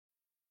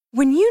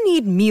When you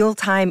need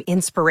mealtime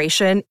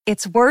inspiration,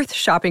 it's worth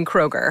shopping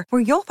Kroger,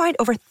 where you'll find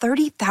over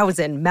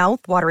 30,000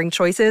 mouth-watering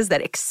choices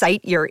that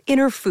excite your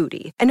inner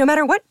foodie. And no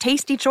matter what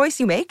tasty choice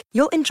you make,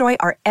 you'll enjoy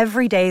our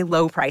everyday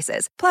low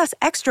prices, plus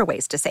extra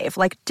ways to save,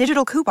 like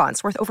digital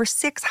coupons worth over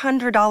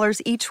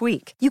 $600 each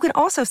week. You can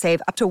also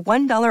save up to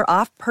 $1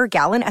 off per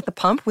gallon at the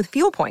pump with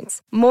fuel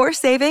points. More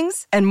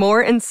savings and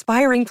more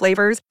inspiring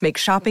flavors make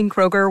shopping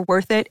Kroger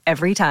worth it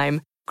every time.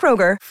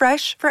 Kroger,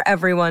 fresh for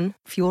everyone.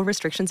 Fuel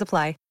restrictions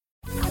apply.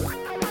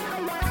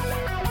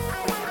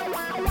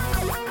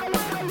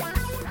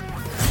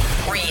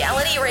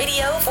 Reality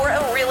radio for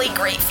a really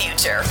great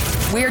future.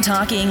 We're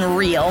talking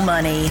real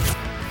money.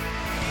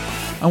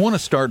 I want to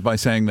start by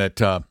saying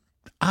that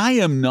I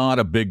am not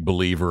a big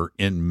believer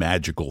in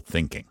magical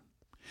thinking.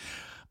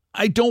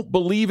 I don't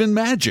believe in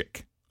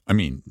magic. I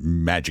mean,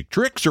 magic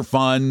tricks are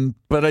fun,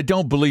 but I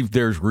don't believe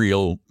there's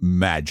real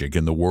magic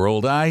in the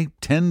world. I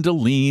tend to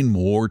lean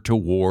more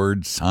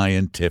toward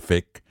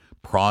scientific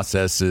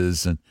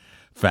processes and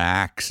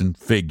facts and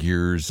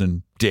figures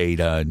and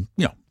data and,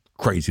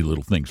 crazy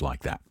little things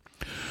like that.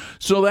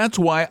 So that's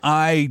why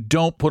I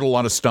don't put a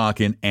lot of stock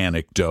in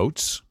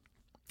anecdotes,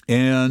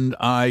 and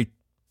I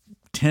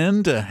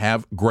tend to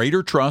have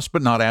greater trust,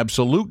 but not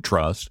absolute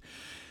trust,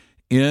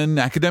 in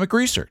academic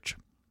research.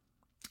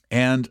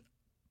 And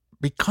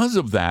because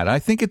of that, I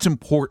think it's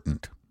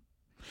important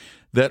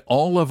that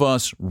all of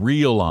us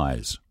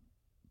realize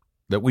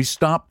that we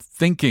stop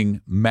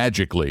thinking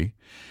magically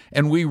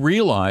and we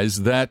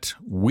realize that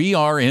we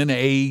are in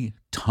a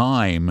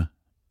time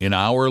in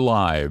our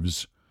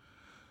lives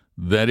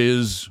that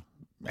is,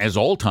 as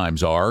all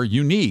times are,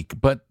 unique.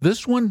 But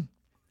this one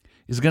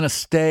is going to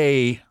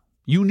stay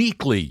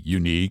uniquely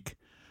unique,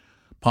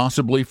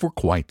 possibly for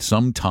quite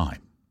some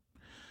time.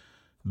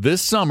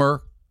 This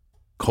summer,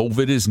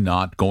 COVID is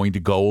not going to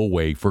go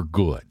away for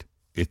good.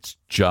 It's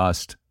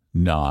just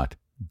not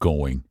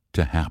going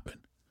to happen.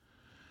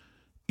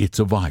 It's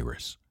a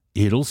virus.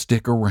 It'll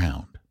stick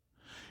around.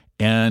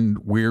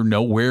 And we're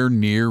nowhere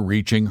near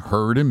reaching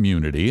herd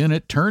immunity. And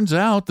it turns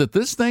out that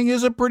this thing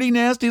is a pretty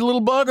nasty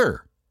little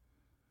bugger.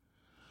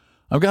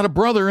 I've got a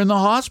brother in the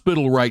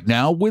hospital right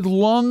now with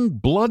lung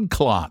blood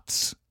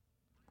clots,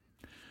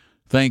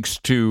 thanks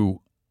to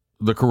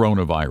the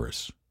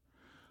coronavirus.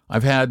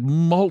 I've had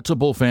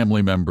multiple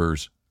family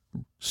members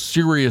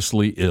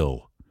seriously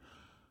ill.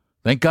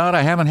 Thank God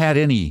I haven't had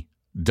any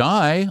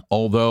die,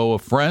 although a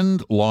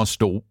friend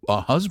lost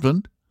a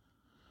husband.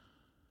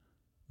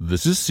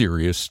 This is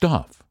serious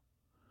stuff.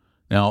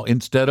 Now,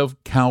 instead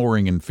of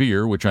cowering in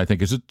fear, which I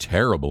think is a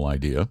terrible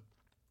idea,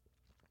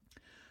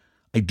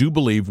 I do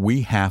believe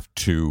we have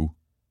to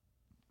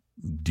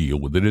deal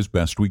with it as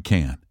best we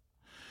can.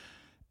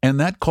 And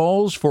that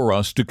calls for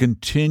us to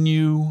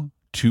continue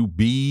to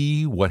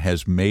be what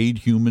has made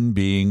human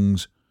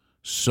beings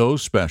so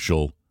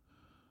special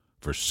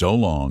for so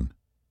long.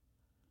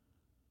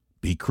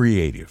 Be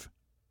creative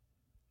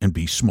and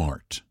be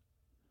smart.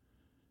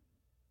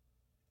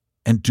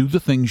 And do the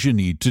things you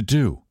need to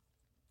do.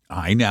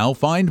 I now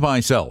find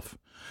myself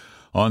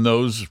on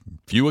those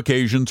few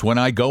occasions when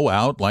I go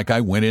out, like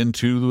I went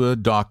into the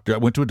doctor. I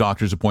went to a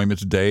doctor's appointment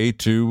today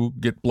to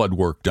get blood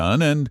work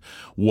done. And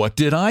what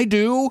did I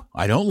do?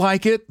 I don't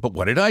like it, but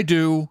what did I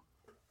do?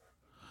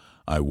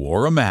 I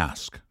wore a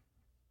mask.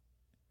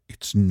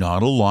 It's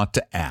not a lot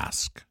to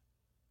ask.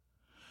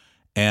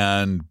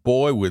 And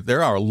boy,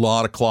 there are a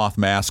lot of cloth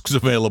masks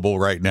available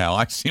right now.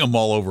 I see them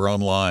all over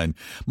online.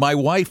 My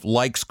wife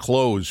likes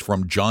clothes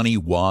from Johnny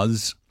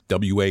Was,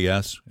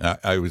 W-A-S.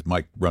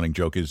 My running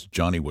joke is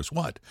Johnny was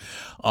what?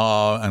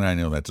 And I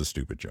know that's a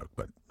stupid joke,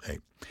 but hey,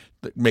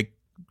 they make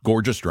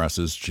gorgeous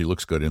dresses. She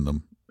looks good in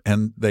them.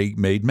 And they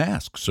made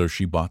masks, so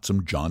she bought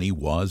some Johnny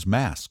Was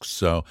masks.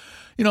 So,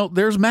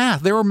 there's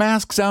math. There are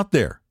masks out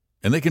there,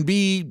 and they can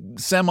be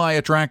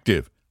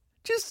semi-attractive.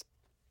 Just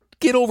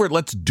get over it.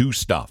 Let's do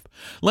stuff.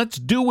 Let's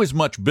do as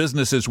much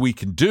business as we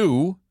can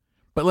do,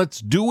 but let's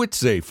do it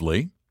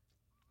safely.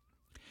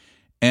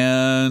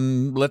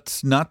 And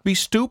let's not be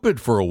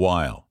stupid for a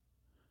while.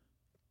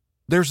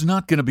 There's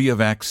not going to be a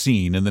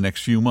vaccine in the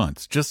next few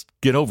months. Just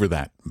get over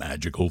that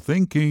magical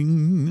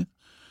thinking.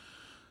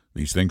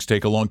 These things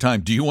take a long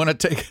time. Do you want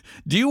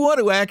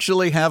to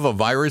actually have a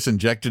virus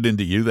injected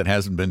into you that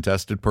hasn't been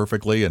tested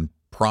perfectly and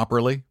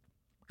properly,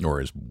 or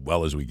as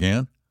well as we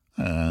can?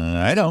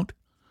 I don't.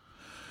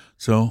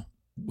 So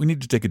we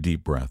need to take a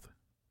deep breath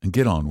and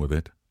get on with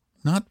it.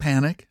 Not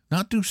panic,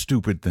 not do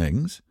stupid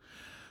things,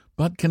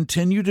 but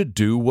continue to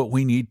do what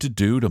we need to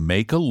do to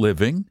make a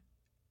living.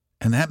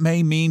 And that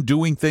may mean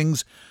doing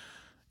things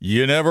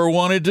you never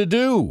wanted to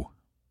do.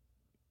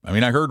 I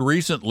mean, I heard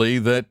recently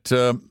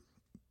that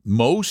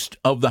most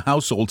of the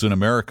households in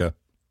America,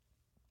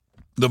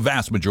 the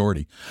vast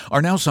majority,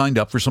 are now signed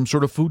up for some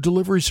sort of food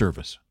delivery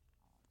service.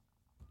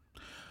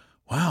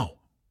 Wow,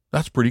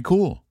 that's pretty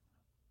cool.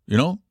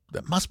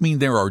 That must mean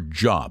there are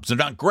jobs. They're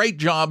not great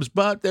jobs,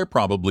 but they're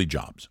probably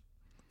jobs.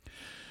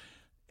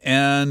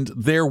 And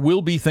there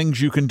will be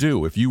things you can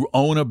do. If you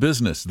own a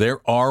business,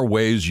 there are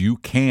ways you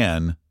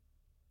can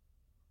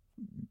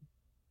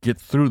get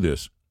through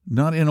this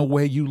Not in a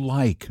way you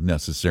like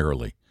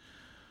necessarily,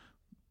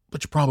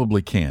 but you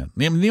probably can.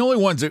 I mean, the only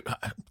ones that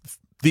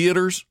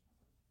theaters,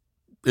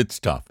 it's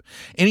tough.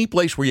 Any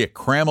place where you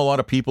cram a lot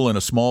of people in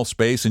a small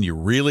space and you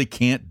really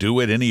can't do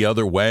it any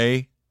other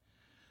way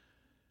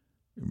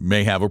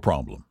may have a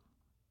problem.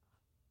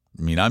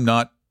 I mean, I'm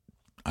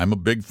a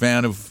big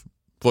fan of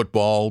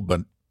football,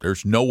 but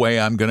there's no way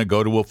I'm going to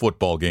go to a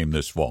football game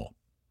this fall.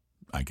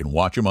 I can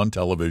watch them on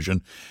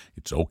television.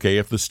 It's okay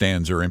if the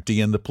stands are empty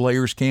and the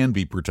players can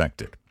be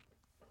protected.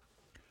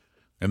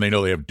 And they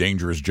know they have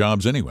dangerous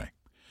jobs anyway.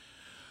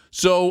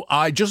 So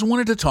I just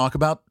wanted to talk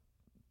about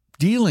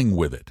dealing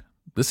with it.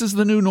 This is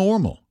the new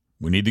normal.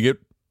 We need to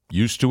get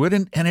used to it,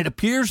 and it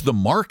appears the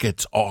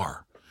markets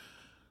are.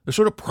 They're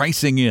sort of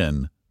pricing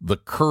in the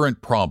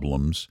current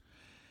problems.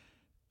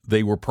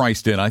 They were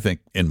priced in, I think,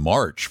 in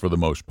March for the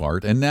most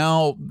part, and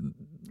now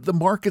the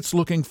market's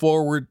looking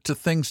forward to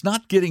things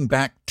not getting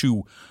back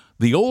to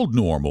the old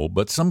normal,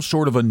 but some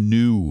sort of a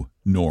new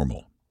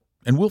normal.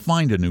 And we'll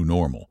find a new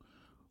normal.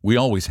 We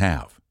always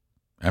have,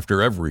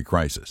 after every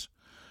crisis.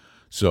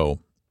 So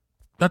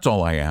that's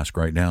all I ask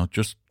right now.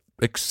 Just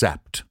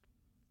accept.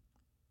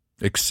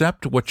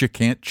 Accept what you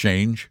can't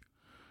change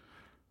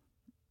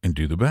and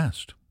do the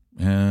best.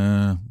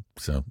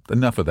 So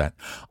enough of that.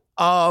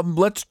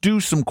 Let's do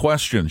some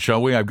questions,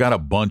 shall we? I've got a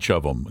bunch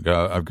of them.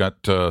 I've got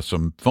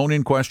some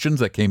phone-in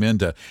questions that came in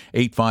to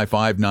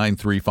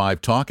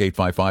 855-935-TALK,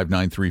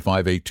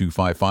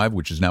 855-935-8255,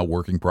 which is now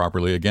working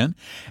properly again.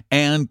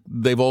 And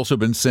they've also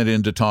been sent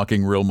in to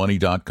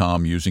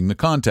TalkingRealMoney.com using the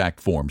contact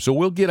form. So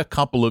we'll get a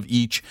couple of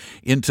each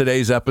in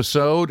today's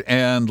episode,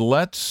 and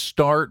let's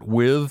start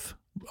with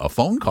a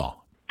phone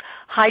call.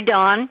 Hi,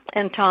 Don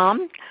and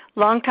Tom.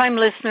 Longtime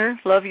listener.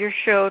 Love your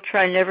show.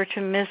 Try never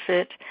to miss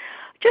it.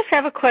 Just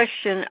have a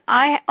question.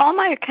 All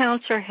my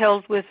accounts are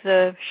held with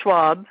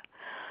Schwab.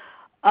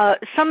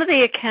 Some of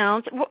the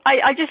accounts,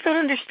 I just don't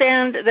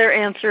understand their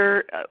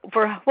answer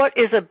for what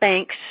is a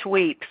bank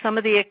sweep. Some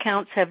of the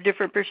accounts have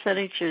different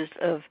percentages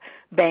of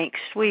bank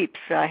sweeps.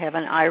 I have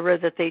an IRA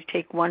that they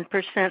take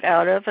 1%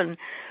 out of and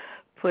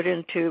put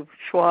into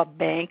Schwab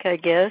Bank, I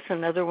guess.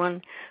 Another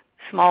one,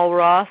 small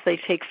Roth, they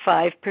take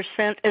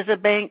 5% as a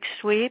bank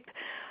sweep.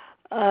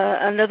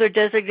 Another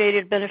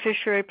designated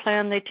beneficiary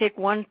plan, they take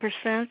 1%,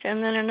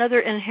 and then another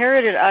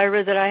inherited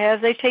IRA that I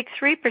have, they take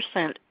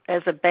 3%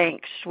 as a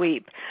bank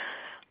sweep.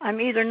 I'm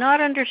either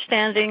not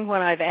understanding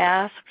when I've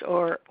asked,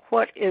 or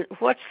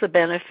what's the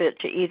benefit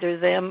to either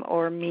them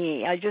or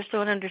me. I just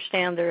don't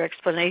understand their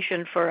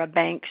explanation for a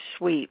bank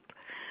sweep.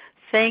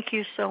 Thank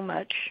you so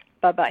much.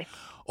 Bye-bye.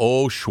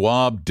 Oh,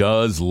 Schwab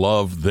does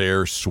love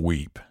their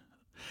sweep.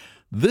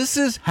 This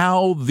is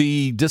how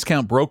the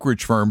discount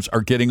brokerage firms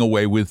are getting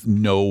away with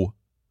no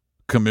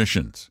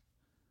commissions.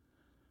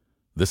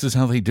 This is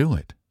how they do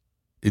it.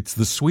 It's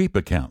the sweep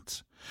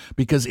accounts.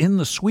 Because in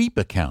the sweep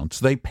accounts,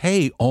 they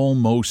pay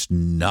almost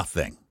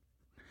nothing.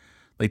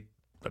 A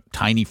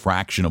tiny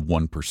fraction of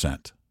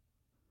 1%.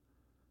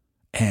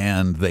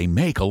 And they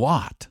make a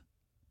lot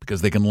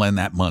because they can lend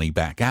that money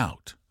back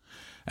out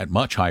at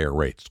much higher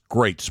rates.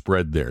 Great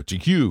spread there. It's a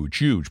huge,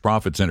 huge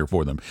profit center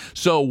for them.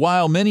 So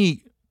while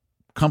many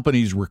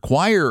companies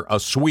require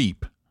a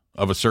sweep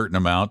of a certain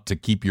amount to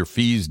keep your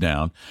fees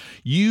down,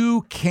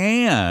 you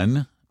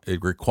can,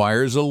 it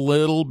requires a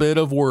little bit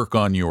of work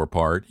on your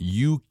part,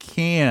 you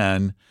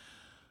can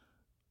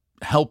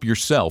help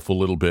yourself a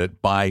little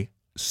bit by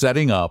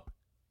setting up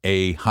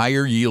a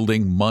higher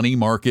yielding money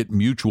market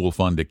mutual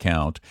fund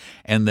account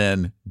and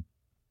then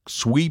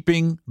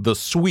sweeping the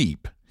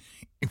sweep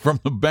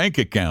from the bank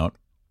account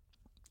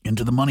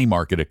into the money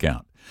market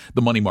account,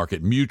 the money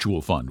market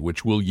mutual fund,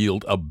 which will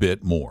yield a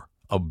bit more.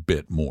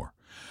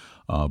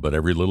 But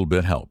every little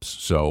bit helps.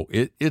 So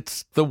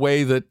it's the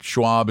way that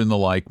Schwab and the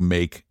like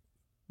make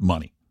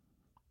money.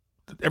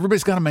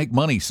 Everybody's got to make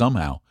money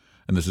somehow,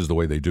 and this is the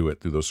way they do it,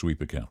 through those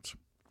sweep accounts.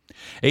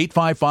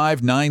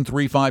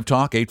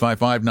 855-935-TALK,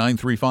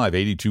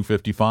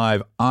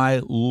 855-935-8255.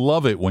 I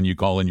love it when you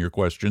call in your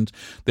questions.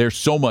 They're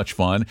so much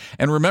fun.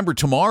 And remember,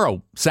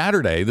 tomorrow,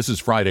 Saturday, this is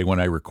Friday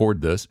when I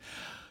record this,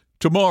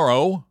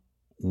 tomorrow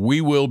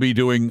we will be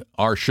doing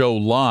our show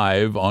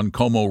live on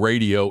Como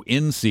Radio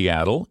in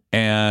Seattle,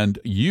 and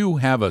you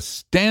have a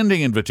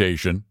standing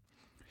invitation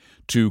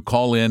to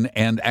call in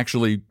and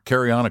actually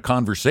carry on a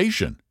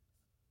conversation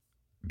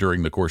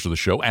during the course of the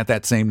show at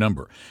that same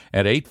number,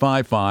 at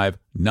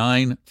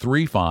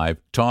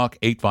 855-935-TALK,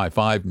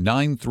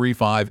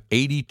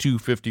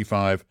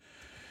 855-935-8255.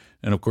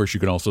 And, of course,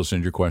 you can also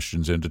send your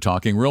questions into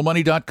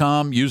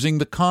TalkingRealMoney.com using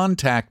the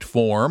contact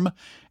form,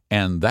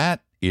 and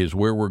that is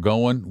where we're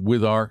going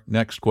with our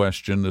next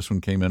question. This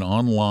one came in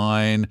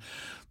online.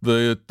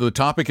 The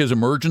topic is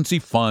emergency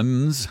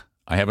funds.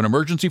 I have an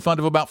emergency fund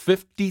of about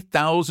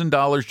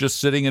 $50,000 just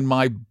sitting in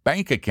my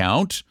bank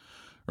account,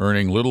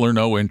 earning little or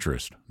no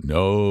interest.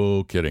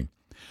 No kidding.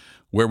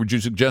 Where would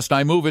you suggest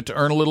I move it to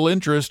earn a little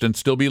interest and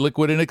still be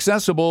liquid and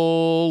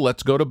accessible?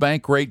 Let's go to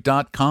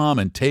Bankrate.com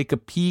and take a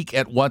peek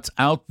at what's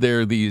out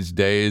there these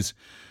days.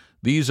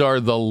 These are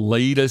the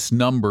latest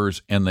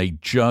numbers, and they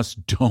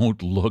just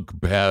don't look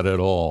bad at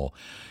all.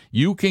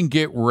 You can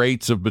get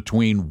rates of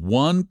between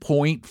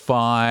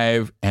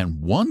 1.5 and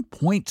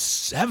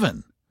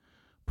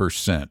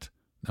 1.7%.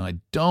 Now, I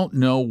don't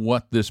know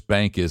what this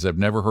bank is. I've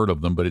never heard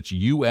of them, but it's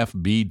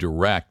UFB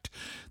Direct.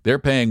 They're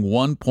paying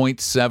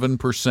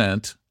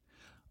 1.7%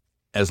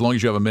 as long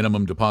as you have a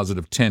minimum deposit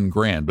of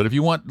 $10,000. But if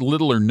you want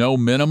little or no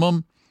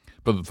minimum,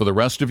 for the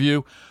rest of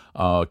you,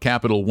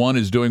 Capital One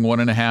is doing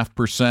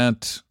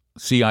 1.5%.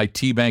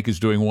 CIT Bank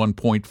is doing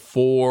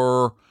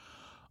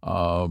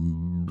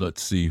 1.4%.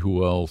 Let's see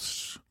who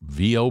else.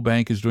 VO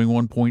Bank is doing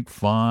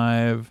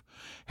 1.5%.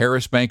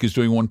 Harris Bank is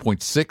doing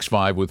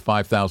 1.65 with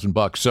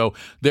 $5,000. So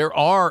there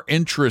are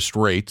interest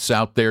rates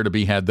out there to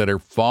be had that are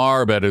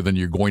far better than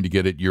you're going to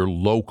get at your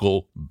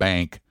local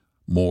bank,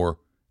 more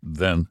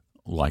than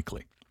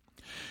likely.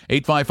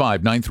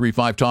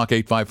 855-935-TALK,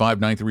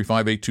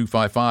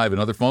 855-935-8255.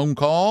 Another phone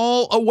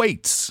call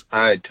awaits.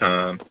 Hi,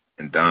 Tom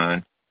and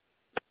Don.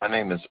 My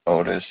name is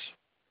Otis.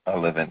 I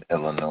live in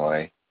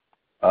Illinois.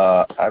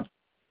 I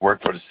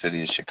work for the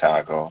city of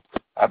Chicago.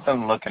 I've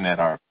been looking at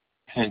our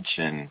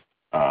pension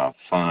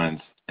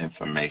funds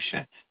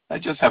information. I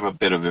just have a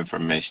bit of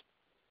information,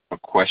 a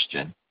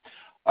question.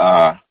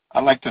 I'd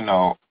like to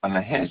know, on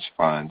the hedge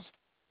funds,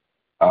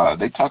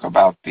 they talk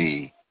about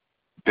the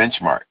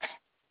benchmark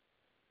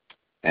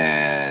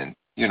and,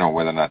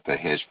 whether or not the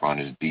hedge fund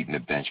is beating the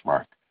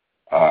benchmark.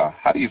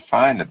 How do you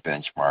find the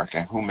benchmark,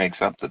 and who makes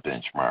up the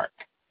benchmark?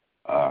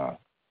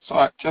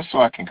 So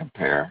I can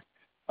compare.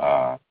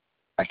 I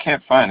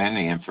can't find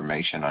any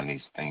information on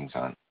these things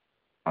on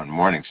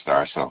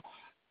Morningstar, so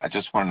I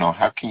just want to know,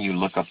 how can you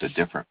look up the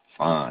different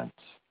funds?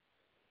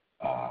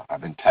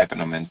 I've been typing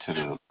them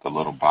into the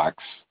little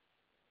box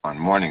on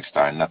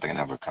Morningstar, and nothing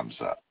ever comes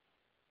up.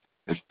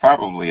 There's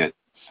probably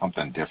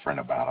something different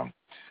about them.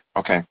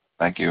 Okay,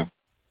 thank you.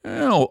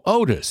 Oh,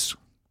 Otis,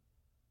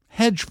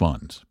 hedge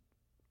funds.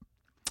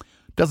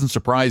 Doesn't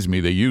surprise me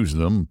they use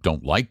them,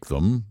 don't like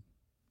them.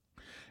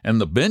 And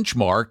the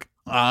benchmark,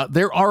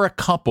 there are a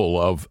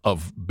couple of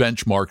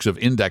benchmarks of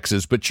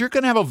indexes, but you're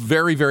going to have a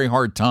very, very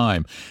hard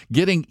time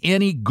getting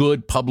any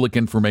good public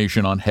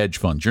information on hedge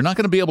funds. You're not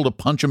going to be able to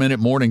punch them in at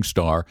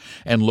Morningstar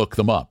and look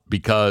them up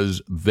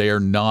because they're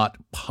not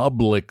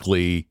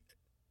publicly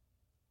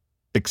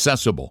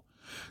accessible.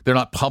 They're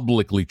not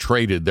publicly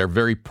traded. They're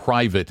very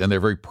private, and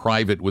they're very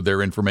private with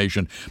their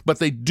information. But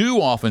they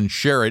do often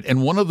share it.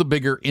 And one of the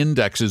bigger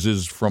indexes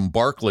is from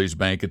Barclays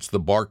Bank. It's the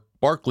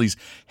Barclays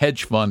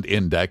Hedge Fund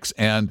Index,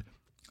 and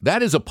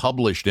that is a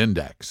published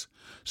index.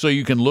 So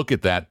you can look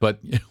at that. But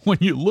when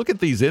you look at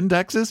these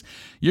indexes,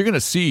 you're going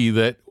to see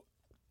that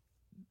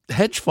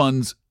hedge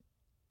funds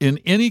in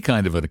any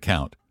kind of an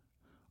account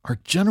are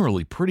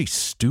generally pretty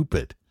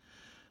stupid.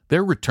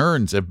 Their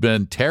returns have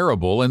been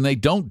terrible, and they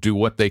don't do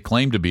what they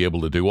claim to be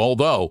able to do,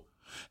 although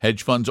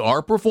hedge funds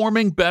are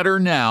performing better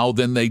now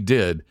than they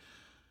did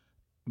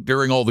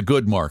during all the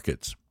good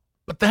markets.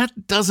 But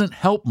that doesn't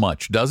help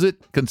much, does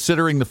it?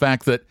 Considering the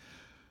fact that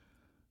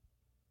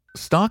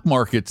stock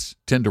markets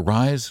tend to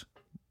rise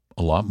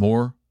a lot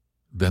more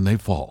than they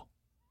fall.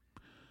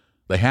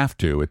 They have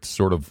to. It's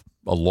sort of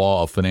a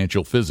law of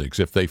financial physics.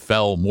 If they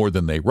fell more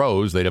than they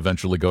rose, they'd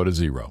eventually go to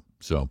zero.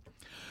 So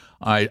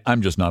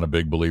I'm just not a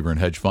big believer in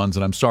hedge funds,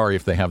 and I'm sorry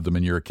if they have them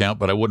in your account,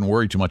 but I wouldn't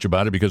worry too much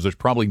about it because there's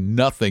probably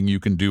nothing you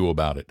can do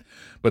about it.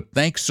 But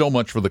thanks so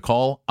much for the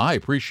call. I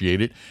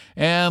appreciate it.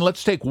 And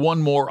let's take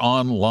one more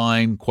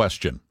online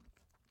question.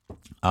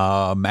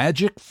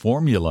 Magic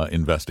formula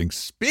investing.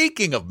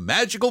 Speaking of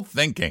magical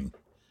thinking.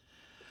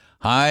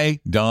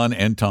 Hi, Don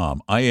and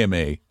Tom. I am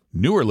a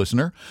newer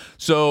listener,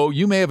 so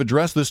you may have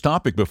addressed this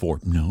topic before.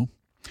 No.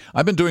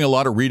 I've been doing a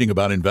lot of reading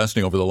about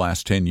investing over the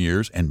last 10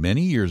 years, and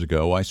many years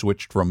ago, I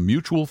switched from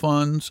mutual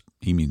funds,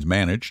 he means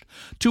managed,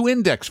 to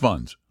index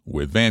funds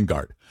with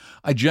Vanguard.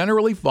 I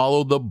generally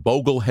follow the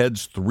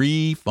Bogleheads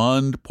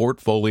 3-fund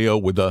portfolio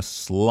with a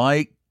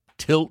slight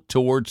tilt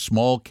towards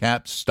small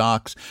cap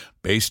stocks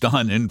based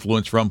on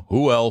influence from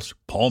who else?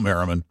 Paul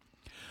Merriman.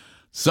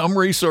 Some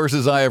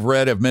resources I have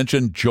read have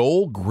mentioned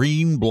Joel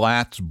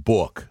Greenblatt's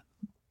book.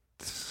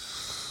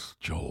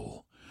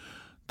 Joel,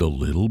 the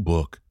little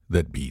book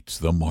that beats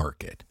the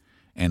market,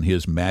 and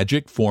his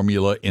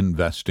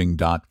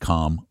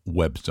magicformulainvesting.com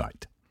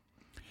website.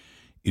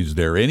 Is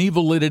there any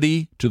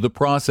validity to the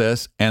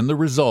process and the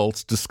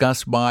results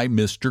discussed by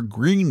Mr.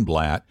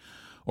 Greenblatt,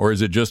 or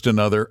is it just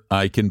another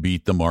I can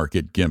beat the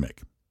market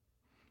gimmick?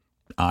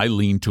 I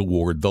lean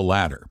toward the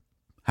latter.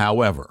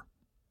 However,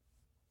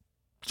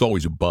 it's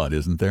always a but,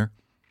 isn't there?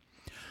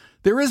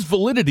 There is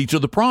validity to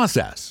the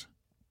process,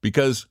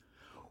 because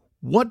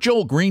what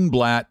Joel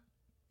Greenblatt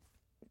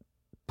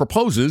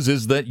proposes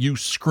is that you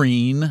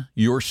screen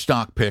your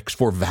stock picks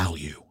for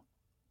value.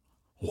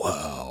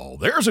 Well,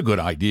 there's a good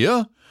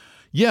idea.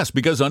 Yes,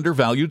 because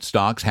undervalued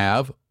stocks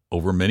have,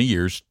 over many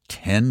years,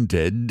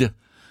 tended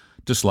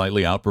to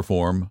slightly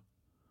outperform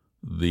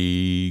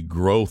the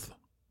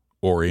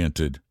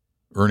growth-oriented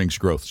earnings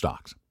growth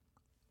stocks.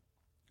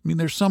 I mean,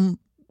 there's some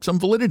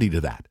validity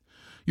to that.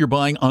 You're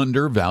buying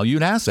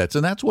undervalued assets,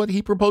 and that's what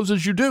he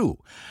proposes you do.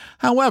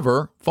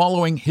 However,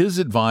 following his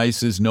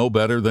advice is no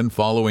better than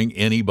following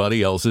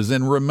anybody else's.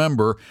 And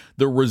remember,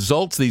 the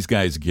results these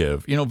guys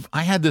give.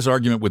 I had this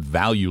argument with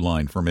Value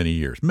Line for many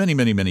years,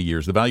 many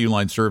years. The Value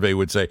Line survey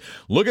would say,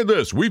 look at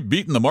this, we've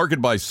beaten the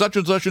market by such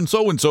and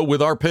so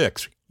with our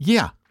picks.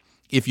 Yeah,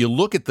 if you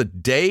look at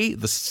the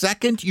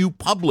second you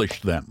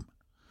published them,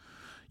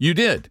 you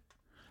did.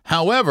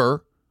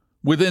 However,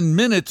 within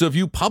minutes of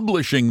you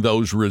publishing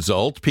those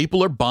results,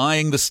 people are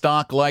buying the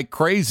stock like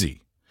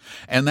crazy.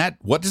 And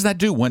what does that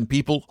do when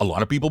a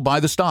lot of people buy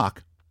the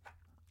stock?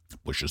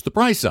 It pushes the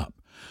price up.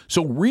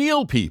 So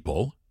real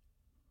people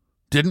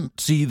didn't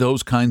see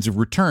those kinds of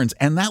returns.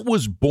 And that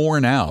was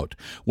borne out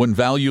when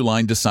Value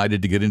Line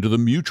decided to get into the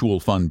mutual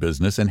fund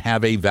business and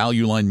have a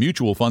Value Line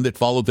mutual fund that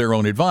followed their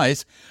own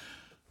advice.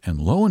 And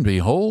lo and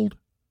behold,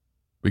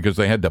 because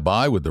they had to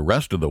buy with the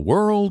rest of the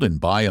world and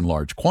buy in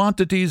large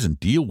quantities and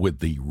deal with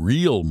the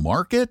real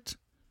market,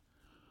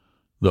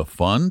 the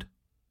fund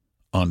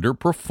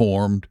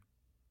underperformed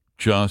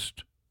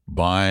just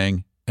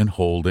buying and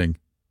holding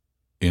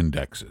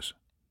indexes.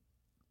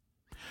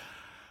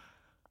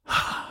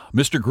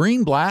 Mr.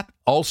 Greenblatt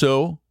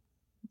also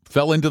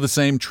fell into the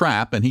same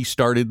trap, and he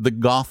started the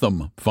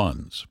Gotham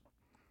funds.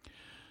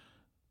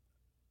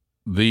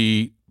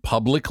 The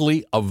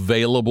publicly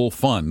available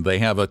fund. They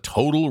have a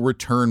total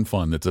return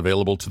fund that's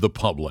available to the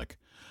public.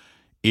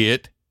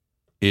 It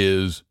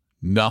is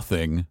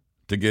nothing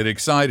to get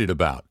excited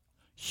about.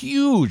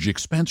 Huge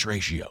expense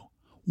ratio,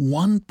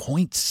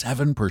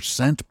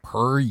 1.7%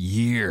 per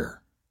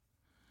year.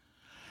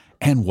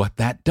 And what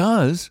that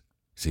does,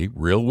 see,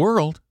 real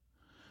world,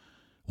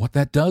 what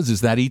that does is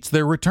that eats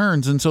their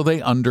returns, and so they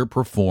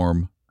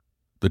underperform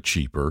the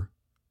cheaper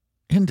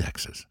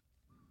indexes.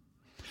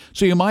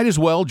 So you might as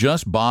well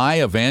just buy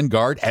a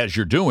Vanguard, as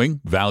you're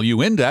doing,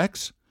 value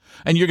index,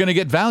 and you're going to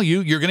get value.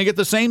 You're going to get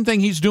the same thing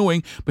he's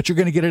doing, but you're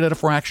going to get it at a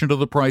fraction of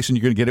the price, and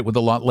you're going to get it with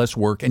a lot less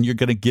work, and you're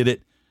going to get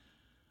it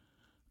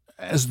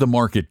as the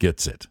market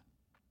gets it.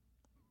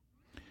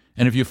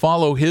 And if you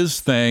follow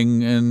his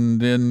thing and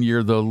then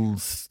you're the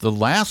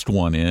last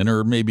one in,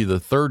 or maybe the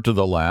third to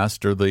the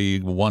last, or the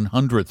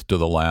 100th to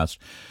the last,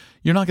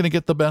 you're not going to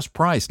get the best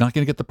price, not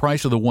going to get the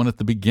price of the one at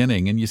the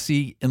beginning. And you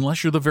see,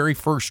 unless you're the very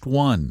first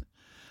one,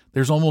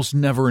 there's almost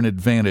never an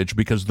advantage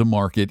because the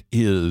market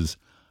is,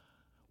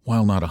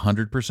 while not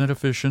 100%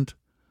 efficient,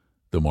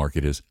 the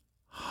market is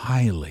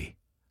highly,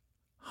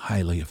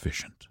 highly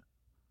efficient.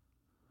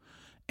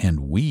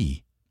 And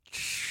we,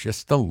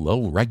 just the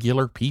low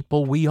regular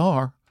people we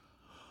are,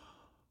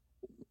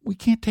 we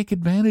can't take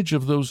advantage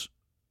of those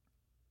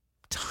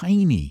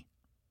tiny,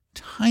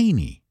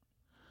 tiny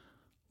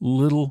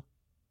little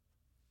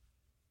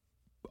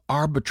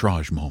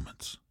arbitrage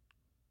moments,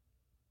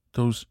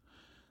 those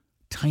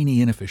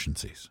tiny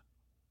inefficiencies.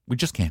 We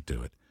just can't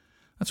do it.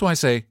 That's why I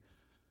say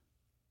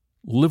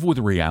live with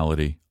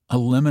reality,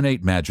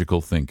 eliminate magical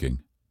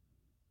thinking.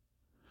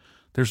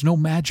 There's no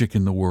magic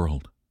in the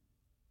world,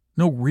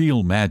 no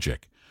real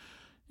magic.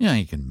 Yeah,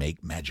 you can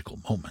make magical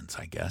moments,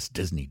 I guess.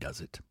 Disney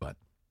does it, but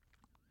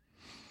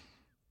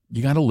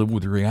you got to live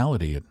with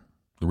reality.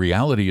 The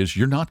reality is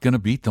you're not going to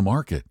beat the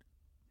market,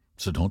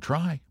 so don't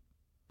try.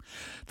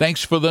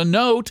 Thanks for the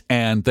note,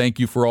 and thank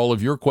you for all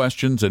of your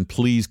questions, and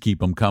please keep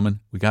them coming.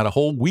 We got a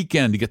whole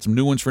weekend to get some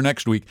new ones for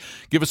next week.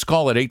 Give us a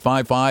call at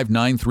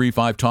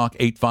 855-935-TALK,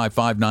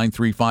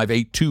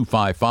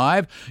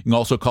 855-935-8255. You can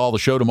also call the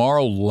show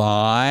tomorrow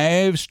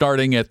live,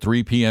 starting at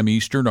 3 p.m.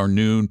 Eastern or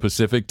noon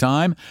Pacific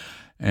time.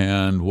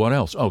 And what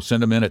else? Oh,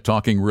 send them in at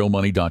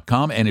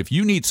talkingrealmoney.com. And if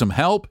you need some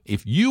help,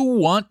 if you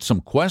want some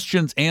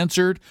questions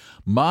answered,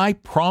 my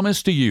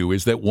promise to you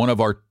is that one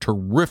of our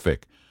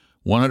terrific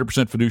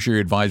 100% fiduciary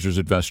advisors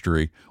at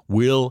Vestory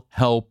will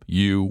help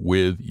you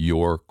with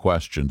your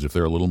questions if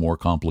they're a little more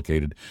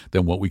complicated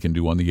than what we can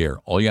do on the air.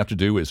 All you have to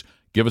do is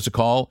give us a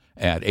call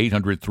at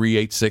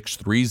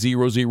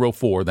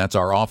 800-386-3004. That's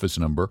our office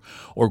number.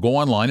 Or go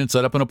online and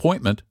set up an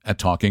appointment at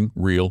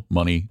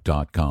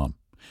talkingrealmoney.com.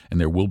 And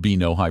there will be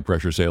no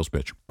high-pressure sales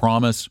pitch.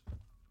 Promise,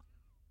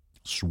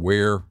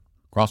 swear,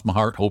 cross my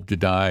heart, hope to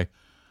die,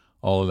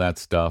 all of that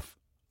stuff.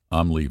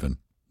 I'm leaving.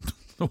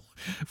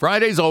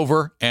 Friday's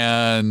over,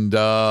 and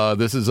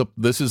this is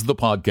the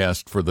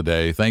podcast for the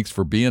day. Thanks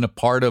for being a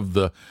part of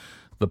the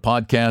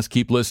podcast.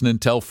 Keep listening.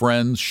 Tell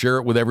friends. Share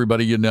it with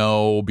everybody you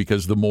know,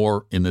 because the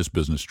more in this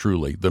business,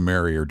 truly, the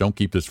merrier. Don't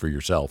keep this for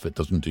yourself. It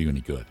doesn't do you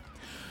any good.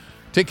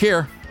 Take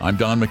care. I'm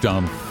Don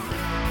McDonald.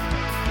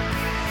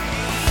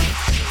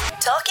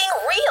 Talking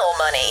Real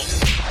Money.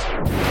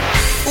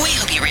 We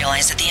hope you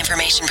realize that the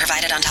information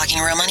provided on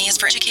Talking Real Money is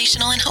for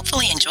educational and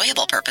hopefully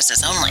enjoyable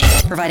purposes only.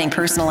 Providing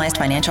personalized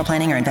financial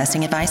planning or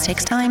investing advice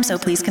takes time, so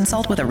please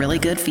consult with a really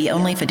good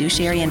fee-only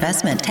fiduciary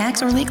investment,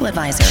 tax, or legal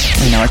advisor.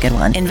 We know a good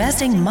one.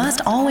 Investing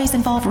must always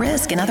involve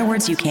risk. In other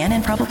words, you can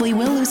and probably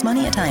will lose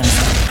money at times.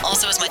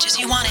 Also, as much as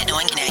you want it, no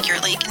one can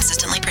accurately,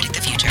 consistently predict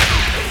the future.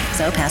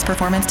 so, past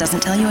performance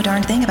doesn't tell you a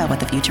darn thing about what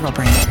the future will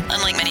bring.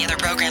 Unlike many other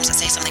programs that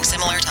say something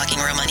similar, Talking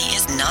Real Money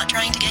is not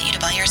trying to get you to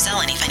buy or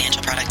sell any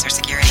financial products or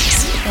securities.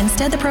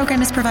 Instead, the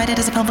program is provided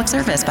as a public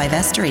service by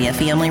Vestry, a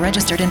fee-only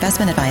registered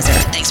investment advisor.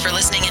 Thanks for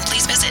listening, and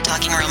please visit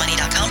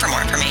TalkingRealMoney.com for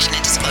more information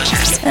and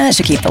disclosures. That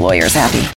should keep the lawyers happy.